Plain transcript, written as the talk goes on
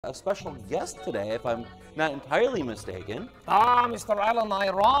A special guest today, if I'm not entirely mistaken. Mr. Alan I.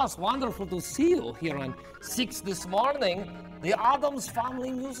 Ross, wonderful to see you here on 6 this morning. The Addams Family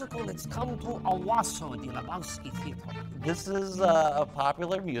musical, it's come to Owosso, the Lebowski Theater. This is a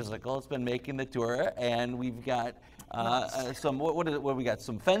popular musical. It's been making the tour, and we've got some, what we got?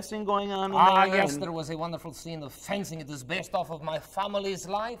 Some fencing going on in there? Yes, there was a wonderful scene of fencing. It is based off of my family's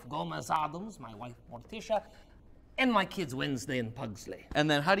life, Gomez Addams, my wife Morticia, and my kids Wednesday and Pugsley.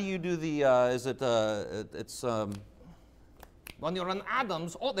 And then how do you do the, When you're an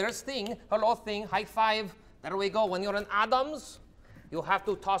Addams, oh, there's Thing. Hello, Thing. High five. There we go. When you're an Addams, you have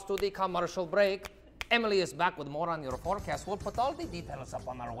to toss to the commercial break. Emily is back with more on your forecast. We'll put all the details up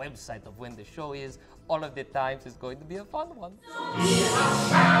on our website of when the show is. All of the times. It's going to be a fun one.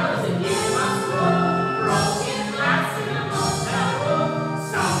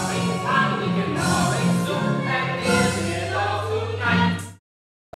 Something fun we can know.